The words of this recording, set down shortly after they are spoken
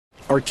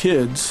Our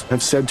kids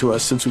have said to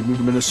us since we moved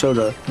to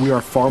Minnesota, we are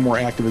far more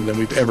active than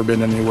we've ever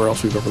been anywhere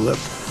else we've ever lived.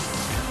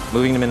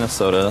 Moving to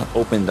Minnesota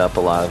opened up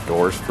a lot of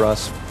doors for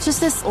us.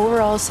 Just this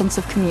overall sense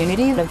of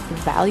community, the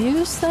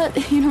values that,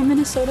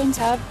 Minnesotans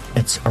have.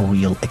 It's a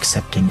real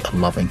accepting,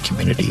 loving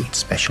community,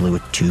 especially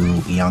with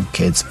 2 young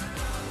kids.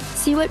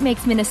 See what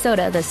makes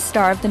Minnesota the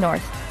star of the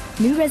North.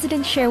 New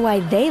residents share why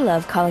they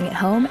love calling it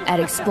home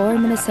at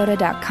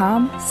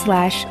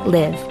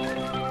exploreminnesota.com/live.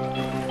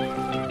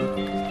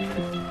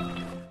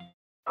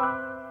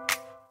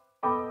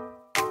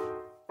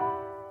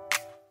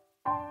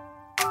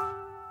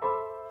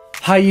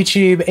 Hi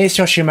YouTube, it's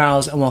Joshua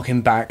Miles and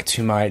welcome back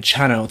to my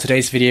channel.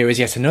 Today's video is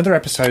yet another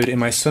episode in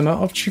my Summer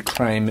of True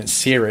Crime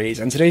series,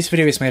 and today's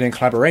video is made in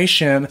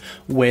collaboration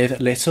with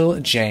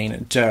Little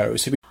Jane Doe.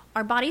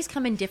 Our bodies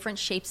come in different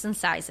shapes and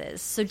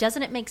sizes, so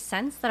doesn't it make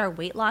sense that our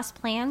weight loss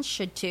plans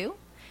should too?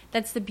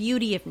 That's the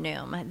beauty of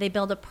Noom. They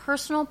build a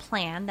personal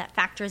plan that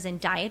factors in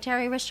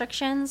dietary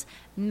restrictions,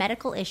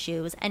 medical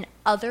issues, and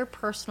other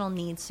personal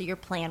needs so your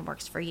plan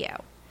works for you.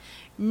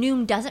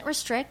 Noom doesn't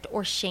restrict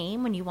or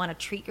shame when you want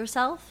to treat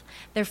yourself.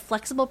 Their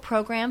flexible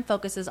program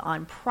focuses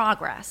on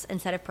progress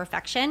instead of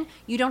perfection.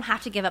 You don't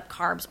have to give up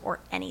carbs or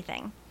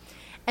anything.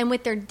 And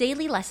with their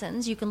daily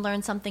lessons, you can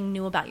learn something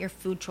new about your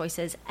food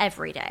choices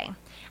every day.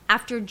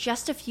 After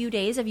just a few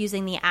days of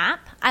using the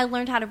app, I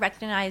learned how to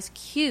recognize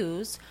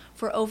cues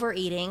for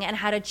overeating and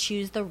how to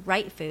choose the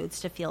right foods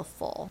to feel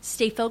full.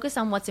 Stay focused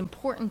on what's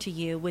important to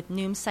you with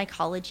Noom's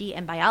psychology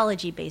and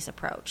biology-based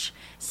approach.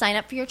 Sign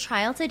up for your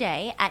trial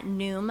today at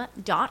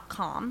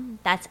Noom.com.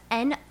 That's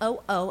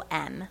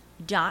Noom.com.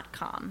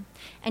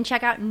 And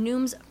check out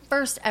Noom's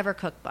first ever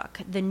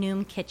cookbook, The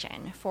Noom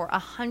Kitchen, for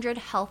 100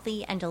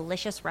 healthy and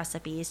delicious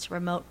recipes to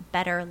promote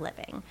better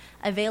living.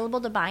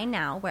 Available to buy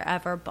now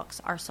wherever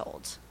books are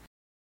sold.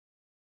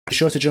 Be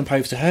sure to jump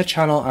over to her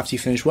channel after you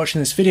finish watching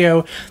this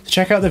video to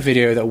check out the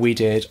video that we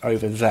did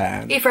over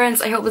there. Hey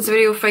friends, I hope this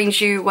video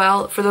finds you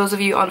well. For those of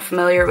you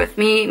unfamiliar with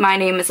me, my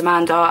name is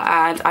Amanda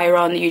and I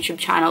run the YouTube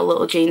channel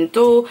Little Jane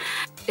Doe.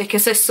 It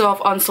consists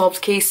of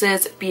unsolved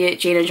cases, be it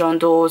Jane and John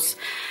Doe's,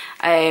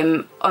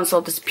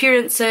 unsolved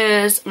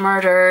disappearances,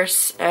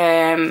 murders,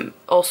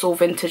 also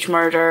vintage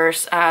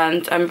murders,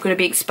 and I'm going to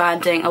be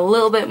expanding a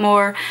little bit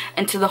more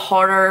into the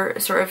horror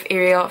sort of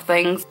area of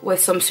things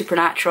with some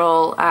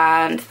supernatural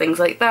and things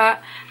like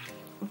that.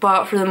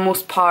 But for the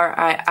most part,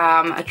 I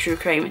am a true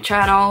crime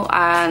channel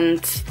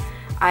and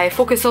I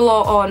focus a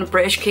lot on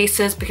British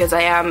cases because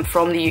I am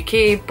from the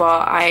UK,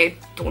 but I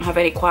don't have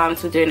any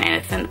qualms with doing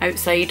anything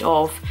outside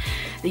of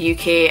the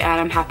UK, and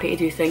I'm happy to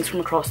do things from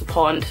across the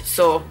pond.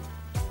 So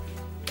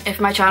if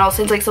my channel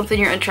sounds like something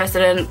you're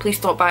interested in, please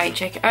stop by and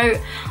check it out.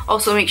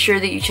 Also make sure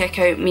that you check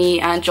out me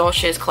and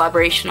Josh's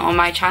collaboration on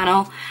my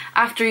channel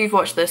after you've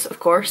watched this,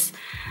 of course.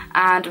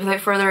 And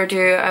without further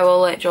ado, I will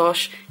let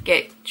Josh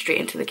get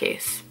straight into the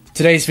case.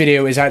 Today's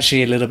video is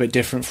actually a little bit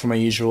different from my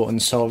usual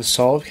unsolved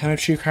solved kind of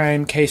true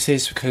crime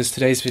cases, because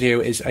today's video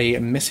is a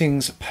missing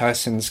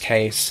persons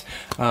case,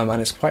 and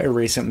it's quite a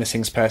recent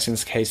missing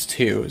persons case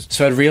too.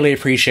 So I'd really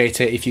appreciate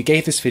it if you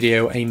gave this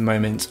video a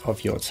moment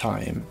of your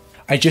time.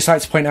 I'd just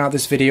like to point out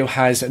this video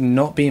has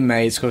not been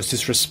made to cause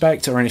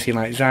disrespect or anything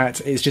like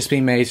that. It's just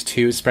been made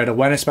to spread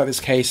awareness about this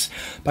case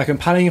by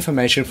compiling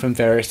information from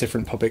various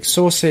different public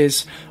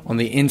sources on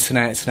the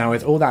internet. Now,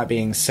 with all that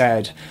being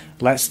said,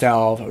 let's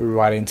delve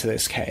right into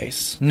this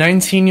case.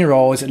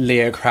 19-year-old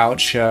Leah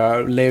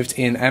Croucher lived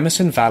in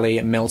Emerson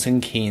Valley, Milton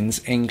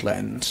Keynes,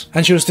 England.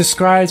 And she was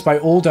described by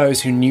all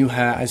those who knew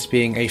her as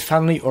being a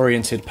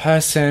family-oriented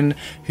person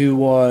who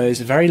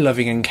was very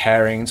loving and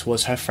caring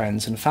towards her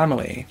friends and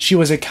family. She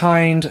was a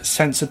kind,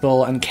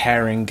 sensible, and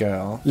caring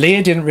girl.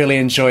 Leah didn't really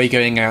enjoy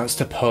going out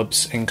to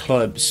pubs and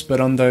clubs, but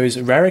on those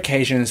rare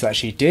occasions that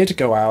she did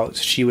go out,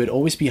 she would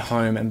always be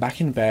home and back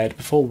in bed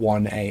before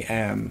 1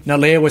 AM. Now,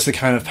 Leah was the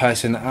kind of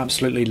person that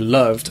absolutely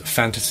loved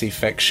fantasy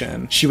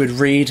fiction. She would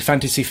read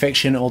fantasy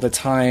fiction all the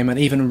time and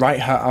even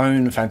write her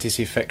own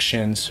fantasy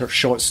fiction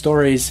short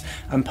stories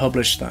and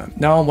publish them.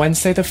 Now, on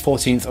Wednesday the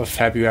 14th of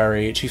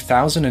February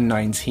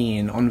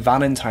 2019, on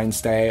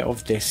Valentine's Day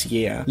of this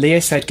year,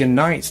 Leah said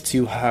goodnight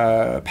to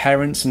her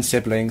parents and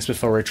siblings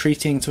before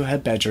retreating to her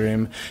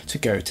bedroom to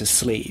go to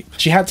sleep.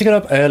 She had to get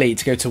up early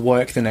to go to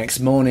work the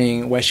next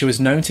morning, where she was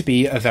known to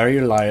be a very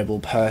reliable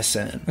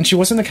person. And she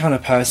wasn't the kind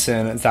of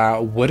person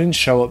that wouldn't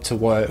show up to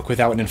work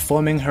without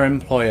informing her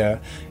employer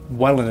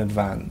well in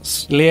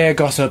advance. Leah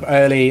got up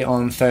early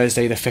on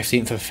Thursday the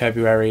 15th of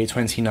February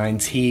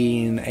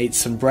 2019, ate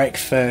some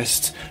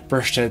breakfast,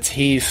 brushed her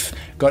teeth,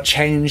 got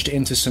changed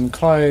into some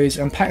clothes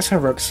and packed her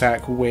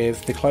rucksack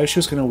with the clothes she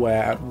was going to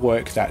wear at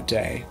work that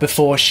day,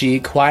 before she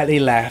quietly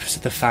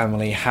left the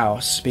family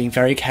house, being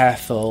very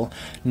careful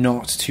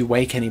not to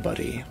wake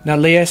anybody. Now,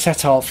 Leah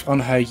set off on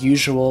her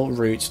usual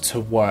route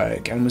to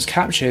work and was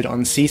captured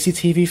on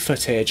CCTV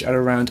footage at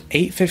around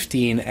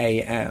 8:15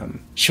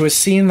 AM. She was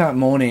seen that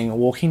morning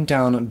walking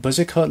down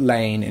Buzzacott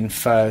Lane in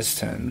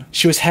Thurston.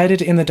 She was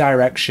headed in the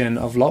direction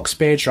of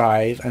Lockspear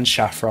Drive and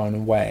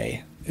Saffron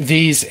Way.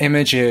 These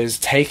images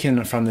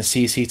taken from the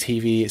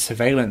CCTV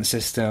surveillance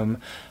system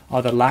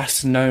are the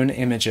last known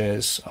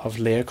images of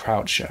Leah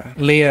Croucher.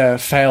 Leah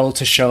failed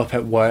to show up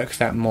at work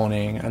that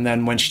morning, and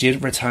then when she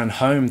didn't return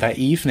home that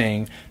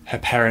evening, her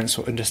parents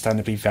were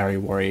understandably very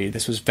worried.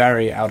 This was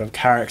very out of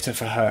character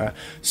for her,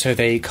 so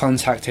they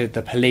contacted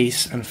the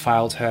police and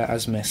filed her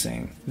as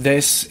missing.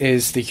 This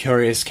is the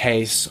curious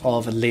case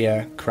of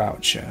Leah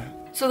Croucher.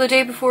 So the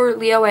day before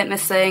Leah went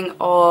missing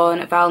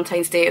on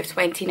Valentine's Day of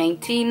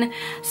 2019,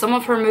 some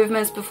of her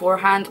movements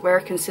beforehand were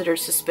considered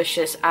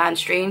suspicious and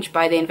strange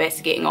by the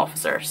investigating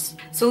officers.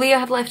 So Leah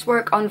had left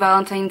work on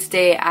Valentine's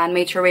Day and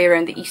made her way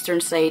around the eastern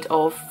side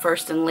of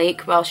Thurston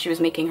Lake while she was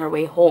making her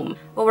way home.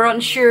 While we're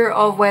unsure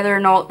of whether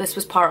or not this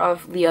was part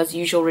of Leah's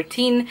usual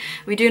routine,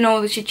 we do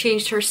know that she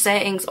changed her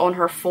settings on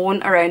her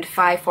phone around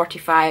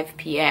 5:45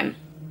 PM.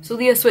 So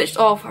Leah switched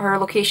off her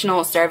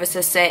locational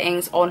services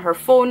settings on her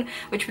phone,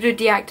 which would have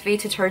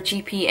deactivated her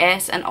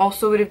GPS and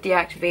also would have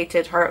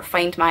deactivated her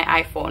Find My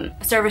iPhone,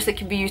 a service that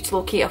can be used to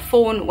locate a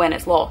phone when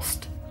it's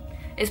lost.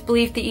 It's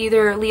believed that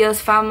either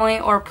Leah's family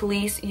or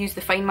police used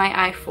the Find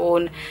My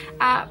iPhone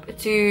app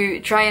to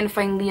try and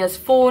find Leah's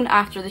phone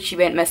after that she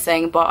went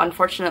missing, but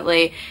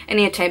unfortunately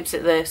any attempts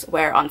at this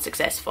were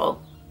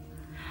unsuccessful.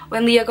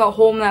 When Leah got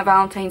home that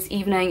Valentine's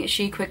evening,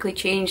 she quickly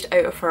changed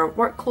out of her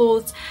work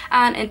clothes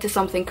and into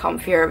something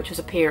comfier, which was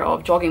a pair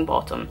of jogging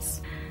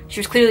bottoms. She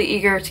was clearly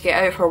eager to get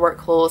out of her work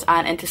clothes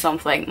and into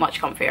something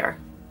much comfier.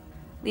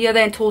 Leah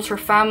then told her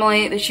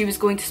family that she was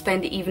going to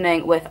spend the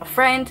evening with a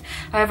friend,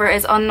 however it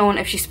is unknown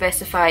if she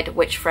specified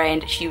which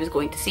friend she was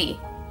going to see.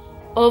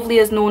 All of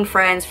Leah's known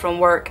friends from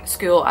work,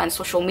 school and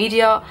social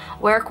media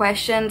were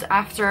questioned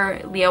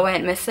after Leah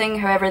went missing,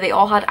 however they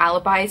all had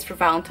alibis for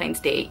Valentine's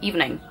Day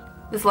evening.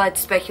 This led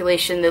to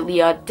speculation that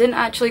Leah didn't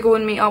actually go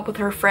and meet up with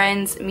her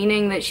friends,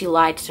 meaning that she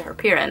lied to her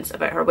parents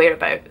about her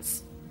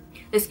whereabouts.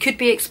 This could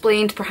be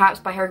explained perhaps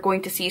by her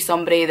going to see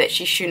somebody that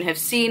she shouldn't have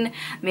seen,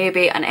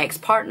 maybe an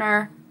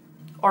ex-partner,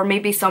 or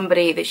maybe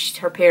somebody that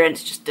her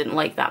parents just didn't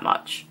like that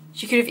much.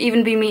 She could have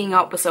even been meeting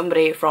up with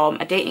somebody from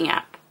a dating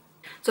app.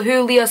 So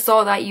who Leah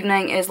saw that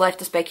evening is left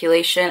to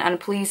speculation, and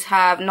police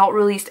have not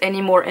released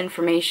any more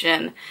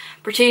information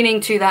pertaining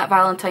to that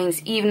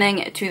Valentine's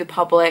evening to the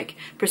public,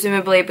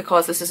 presumably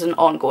because this is an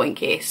ongoing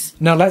case.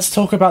 Now let's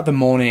talk about the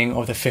morning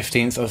of the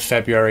 15th of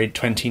February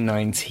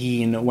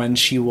 2019 when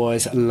she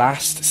was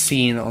last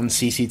seen on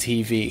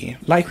CCTV.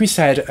 Like we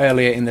said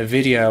earlier in the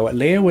video,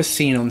 Leah was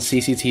seen on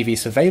CCTV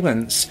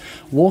surveillance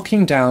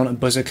walking down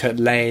Buzzercut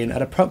Lane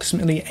at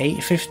approximately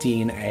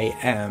 8:15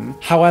 AM.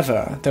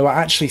 However, there were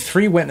actually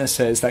 3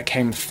 witnesses that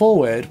came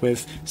forward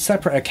with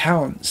separate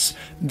accounts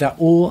that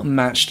all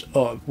matched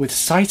up with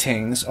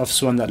sightings of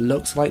someone that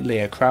looked like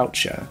Leah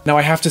Croucher. Now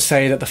I have to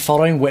say that the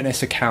following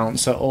witness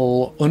accounts are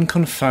all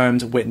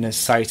unconfirmed witness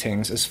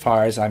sightings as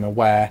far as I'm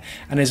aware,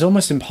 and it's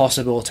almost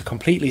impossible to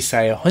completely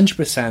say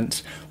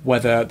 100%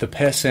 whether the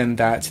person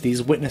that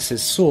these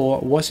witnesses saw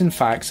was in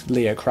fact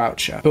Leah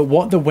Croucher. But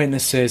what the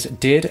witnesses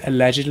did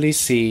allegedly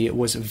see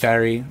was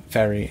very,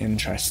 very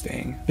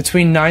interesting.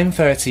 Between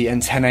 9:30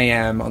 and 10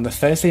 AM on the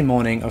Thursday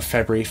morning of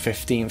February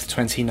 15th,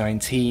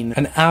 2019,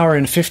 an hour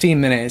and 15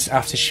 minutes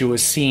after she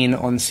was seen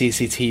on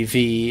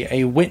CCTV,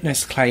 a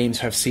witness claimed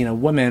to have seen a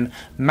woman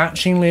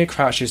matching Leah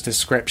Croucher's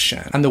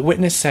description, and the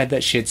witness said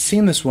that she had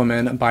seen this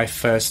woman by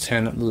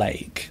Thurston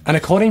Lake. And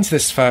according to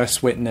this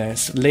first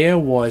witness, Leah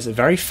was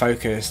very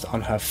focused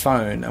on her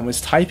phone and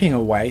was typing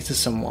away to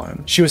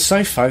someone. She was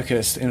so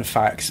focused, in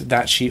fact,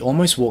 that she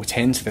almost walked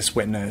into this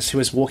witness, who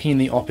was walking in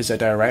the opposite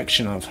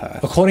direction of her.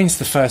 According to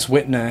the first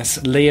witness,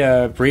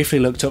 Leah briefly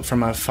looked up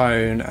from her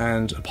phone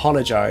and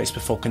apologized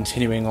before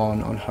continuing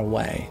on her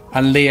way.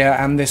 And Leah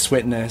and this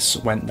witness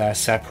went their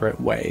separate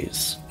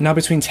ways. Now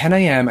between 10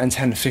 AM and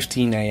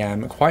 10:15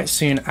 AM, quite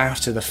soon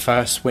after the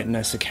first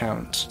witness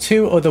account,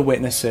 2 other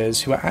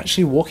witnesses who were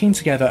actually walking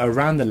together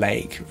around the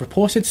lake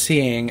reported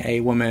seeing a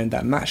woman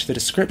that matched the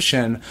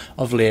description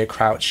of Leah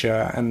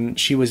Croucher, and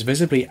she was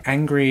visibly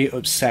angry,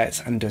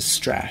 upset and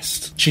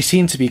distressed. She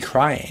seemed to be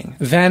crying.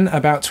 Then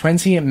about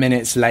 20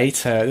 minutes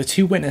later, the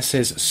 2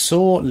 witnesses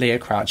saw Leah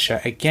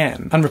Croucher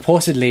again, and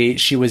reportedly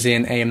she was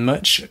in a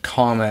much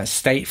calmer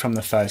state from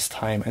the first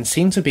time and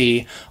seemed to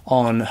be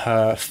on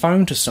her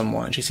phone to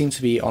someone. She seemed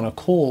to be on a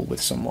call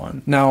with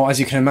someone. Now, as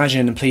you can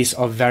imagine, the police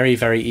are very,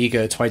 very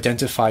eager to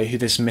identify who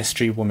this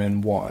mystery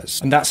woman was,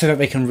 and that's so that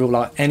they can rule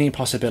out any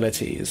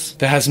possibilities.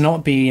 There has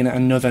not been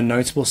another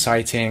notable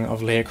sighting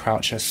of Leah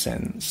Croucher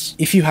since.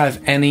 If you have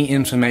any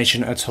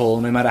information at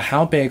all, no matter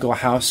how big or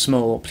how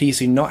small, please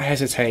do not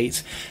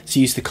hesitate to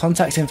use the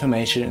contact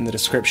information in the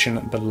description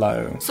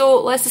below.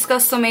 So let's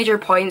discuss some major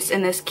points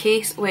in this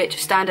case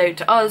which stand out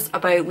to us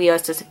about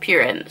Leah's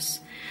disappearance.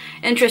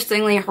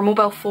 Interestingly, her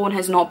mobile phone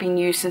has not been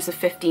used since the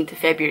 15th of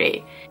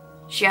February.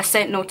 She has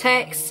sent no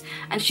texts,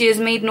 and she has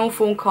made no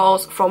phone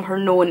calls from her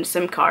known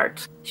SIM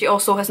card. She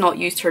also has not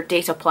used her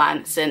data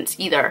plan since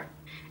either.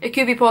 It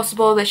could be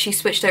possible that she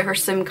switched out her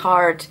SIM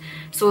card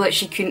so that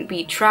she couldn't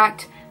be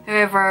tracked.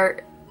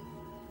 However,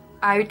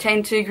 I would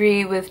tend to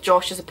agree with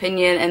Josh's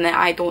opinion in that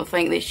I don't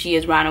think that she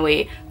has ran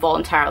away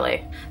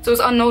voluntarily. So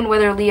it's unknown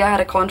whether Leah had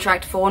a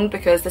contract phone,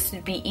 because this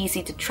would be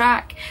easy to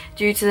track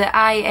due to the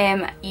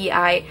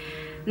IMEI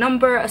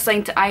number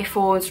assigned to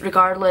iPhones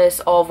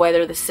regardless of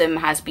whether the SIM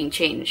has been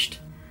changed.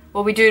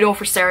 What we do know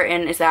for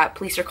certain is that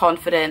police are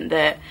confident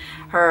that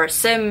her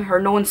SIM,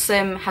 her known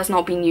SIM, has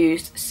not been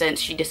used since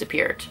she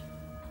disappeared.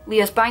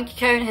 Leah's bank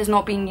account has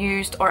not been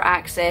used or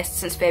accessed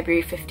since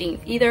February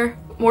 15th either.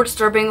 More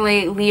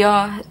disturbingly,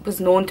 Leah was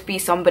known to be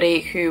somebody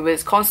who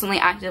was constantly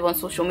active on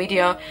social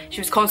media. She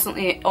was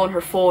constantly on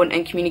her phone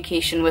in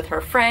communication with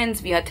her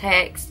friends via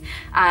text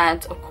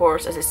and, of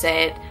course, as I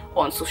said,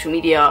 on social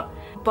media.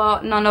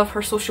 But none of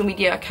her social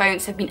media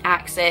accounts have been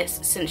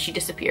accessed since she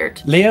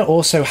disappeared. Leah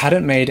also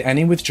hadn't made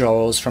any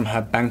withdrawals from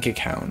her bank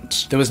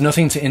account. There was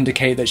nothing to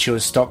indicate that she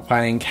was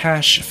stockpiling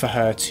cash for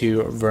her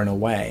to run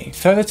away.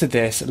 Further to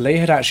this, Leah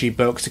had actually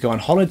booked to go on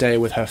holiday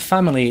with her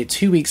family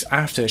 2 weeks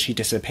after she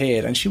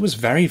disappeared, and she was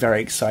very, very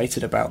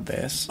excited about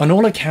this. On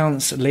all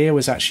accounts, Leah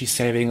was actually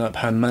saving up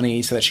her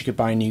money so that she could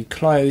buy new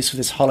clothes for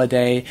this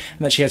holiday,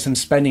 and that she had some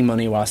spending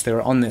money whilst they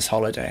were on this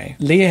holiday.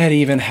 Leah had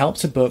even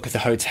helped to book the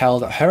hotel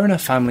that her and her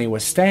family were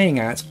staying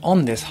at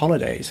on this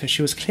holiday, so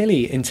she was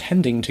clearly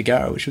intending to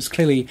go. She was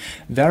clearly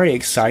very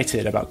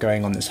excited about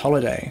going on this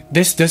holiday.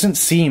 This doesn't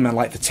seem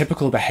like the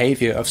typical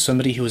behaviour of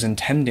somebody who was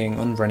intending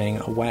on running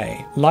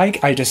away.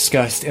 Like I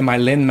discussed in my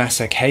Lynn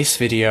Messer case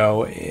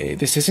video,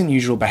 this isn't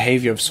usual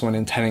behaviour of someone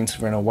intending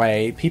to run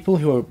away. People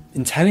who are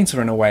intending to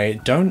run away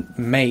don't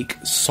make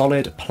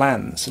solid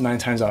plans 9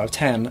 times out of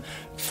 10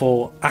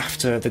 for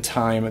after the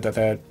time that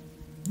they're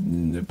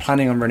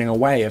planning on running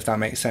away, if that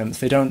makes sense.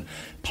 They don't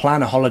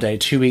plan a holiday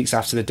 2 weeks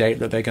after the date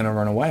that they're going to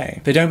run away.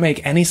 They don't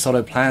make any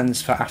solid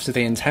plans for after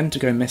they intend to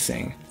go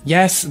missing.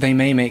 Yes, they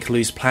may make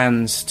loose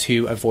plans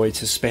to avoid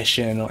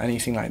suspicion or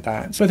anything like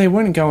that, but they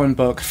wouldn't go and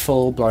book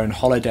full-blown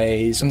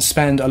holidays and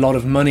spend a lot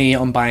of money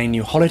on buying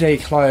new holiday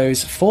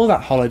clothes for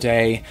that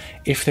holiday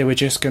if they were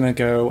just going to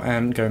go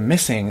and go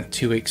missing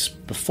 2 weeks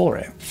before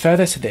it.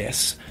 Further to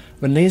this,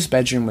 when Leah's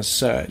bedroom was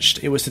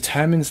searched, it was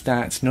determined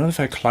that none of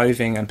her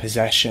clothing and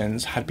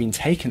possessions had been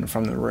taken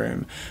from the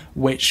room,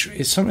 which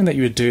is something that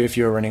you would do if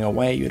you were running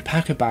away. You would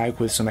pack a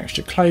bag with some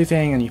extra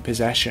clothing and your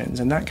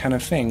possessions and that kind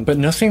of thing. But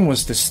nothing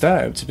was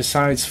disturbed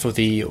besides for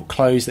the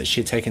clothes that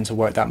she had taken to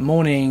work that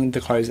morning, the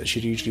clothes that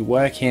she'd usually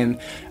work in,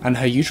 and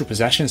her usual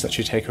possessions that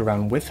she'd take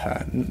around with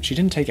her. She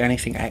didn't take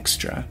anything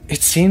extra.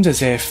 It seemed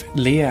as if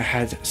Leah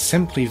had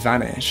simply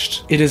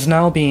vanished. It has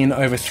now been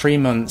over 3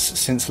 months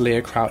since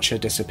Leah Croucher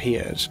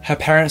disappeared. Her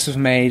parents have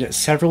made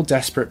several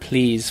desperate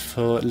pleas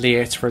for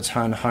Leah to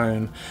return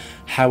home,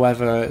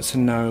 however, to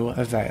no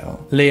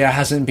avail. Leah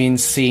hasn't been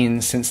seen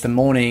since the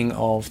morning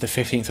of the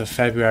 15th of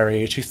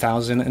February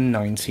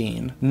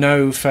 2019.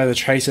 No further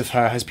trace of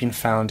her has been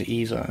found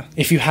either.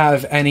 If you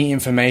have any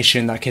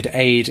information that could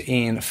aid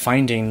in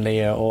finding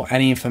Leah or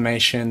any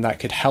information that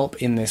could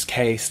help in this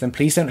case, then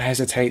please don't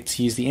hesitate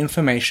to use the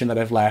information that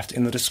I've left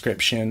in the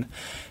description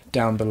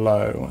down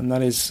below. And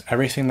that is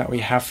everything that we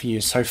have for you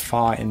so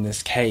far in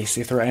this case.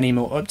 If there are any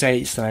more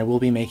updates, then I will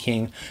be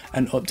making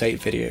an update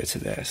video to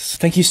this.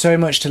 Thank you so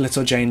much to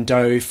Little Jane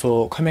Doe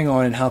for coming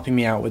on and helping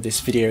me out with this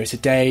video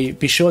today.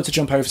 Be sure to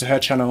jump over to her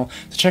channel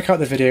to check out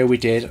the video we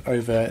did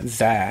over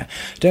there.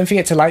 Don't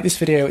forget to like this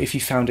video if you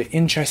found it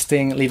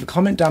interesting. Leave a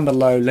comment down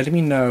below letting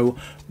me know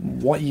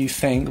what you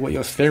think, what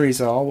your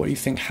theories are, what you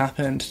think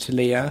happened to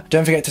Leah.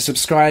 Don't forget to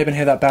subscribe and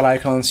hit that bell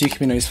icon so you can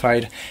be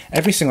notified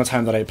every single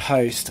time that I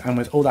post. And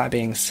with all that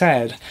being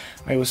said,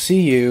 I will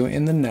see you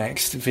in the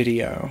next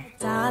video.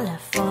 $1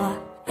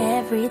 for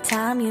every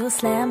time you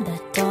slam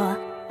the door.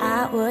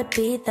 I would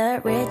be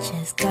the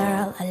richest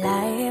girl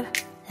alive,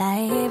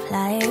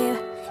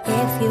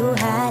 if you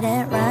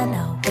hadn't run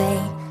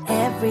away.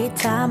 Every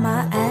time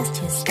I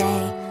asked you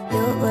stay,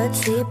 you would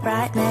sleep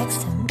right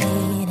next to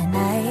me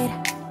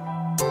tonight.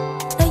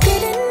 You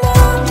didn't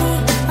want me,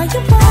 all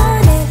you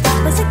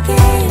wanted was a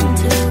game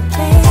to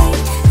play, and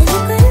you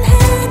couldn't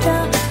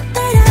handle that I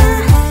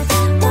had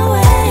my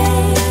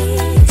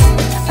ways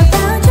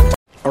around you.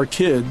 Our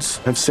kids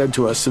have said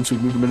to us since we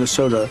moved to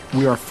Minnesota,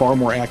 we are far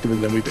more active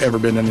than we've ever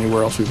been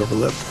anywhere else we've ever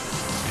lived.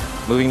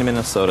 Moving to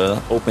Minnesota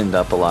opened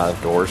up a lot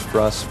of doors for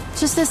us.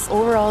 Just this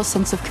overall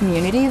sense of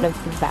community, of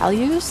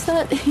values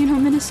that,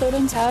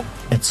 Minnesotans have.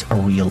 It's a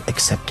real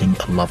accepting,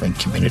 loving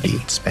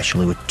community,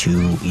 especially with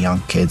 2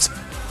 young kids.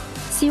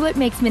 See what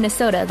makes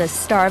Minnesota the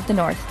star of the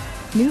North.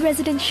 New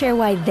residents share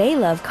why they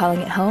love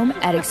calling it home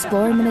at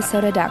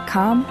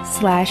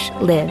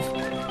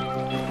exploreminnesota.com/live.